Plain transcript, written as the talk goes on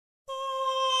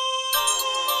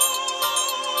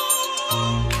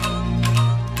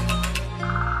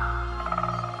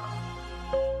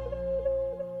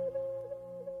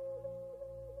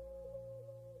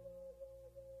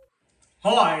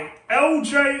Hi,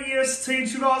 LJEST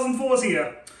 2004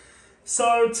 here.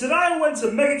 So today I went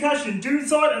to Mega Cash in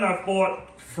Doonside and I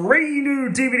bought 3 new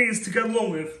DVDs to go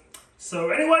along with.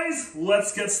 So anyways,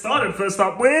 let's get started. First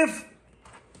up with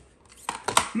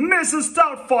Mrs.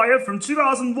 Doubtfire from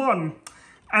 2001.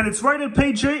 And it's rated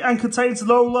PG and contains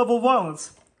low-level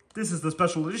violence. This is the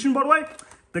special edition, by the way.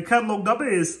 The catalogue number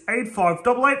is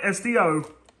 8588SDO.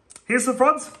 Here's the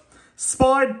front.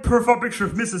 Spine profile picture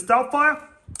of Mrs. Doubtfire.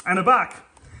 And a back.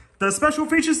 The special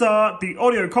features are the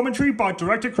audio commentary by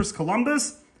director Chris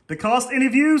Columbus, the cast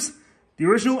interviews, the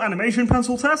original animation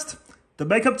pencil test, the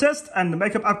makeup test and the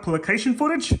makeup application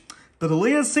footage, the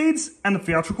deleted scenes, and the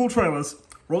theatrical trailers.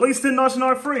 Released in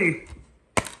 1993.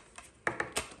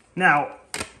 Now,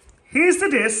 here's the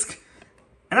disc,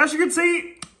 and as you can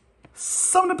see,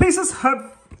 some of the pieces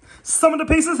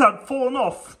had fallen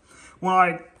off when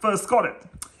I first got it.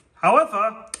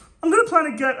 However, I'm going to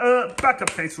plan to get a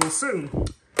backup case real soon.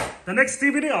 The next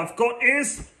DVD I've got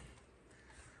is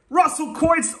Russell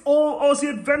Coit's All Aussie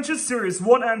Adventures Series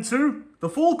 1 and 2, The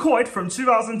Full Coit from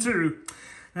 2002.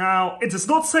 Now, it does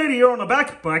not say the year on the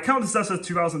back, but I count this as a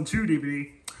 2002 DVD.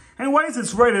 Anyways,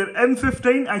 it's rated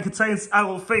M15 and contains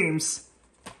adult themes.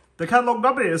 The catalogue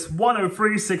number is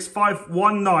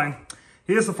 1036519.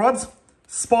 Here's the front,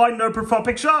 spine no profile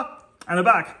picture, and the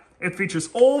back. It features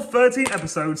all 13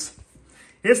 episodes.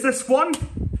 Here's this one,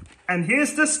 and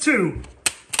here's this two.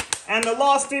 And the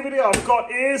last DVD I've got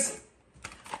is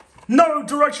No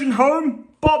Direction Home,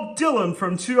 Bob Dylan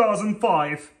from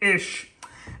 2005-ish.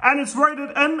 And it's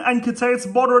rated M and contains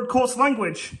moderate coarse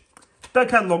language. The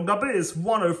catalogue number is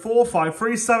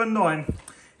 1045379.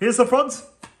 Here's the front,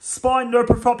 spine no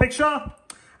profile picture,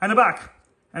 and the back.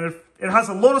 And it has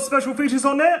a lot of special features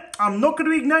on there. I'm not going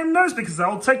to be naming those because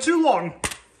that'll take too long.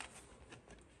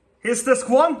 Here's disc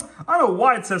 1. I don't know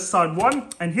why it says side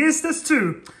 1. And here's disc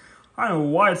 2. I don't know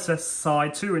why it says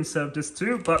side 2 instead of disc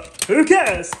 2, but who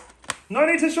cares? No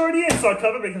need to show the inside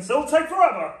cover because it'll take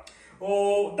forever.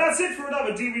 Well, that's it for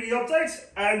another DVD update.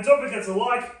 And don't forget to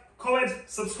like, comment,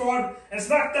 subscribe, and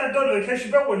smack that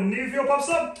notification bell when a new video pops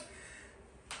up.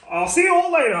 I'll see you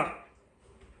all later.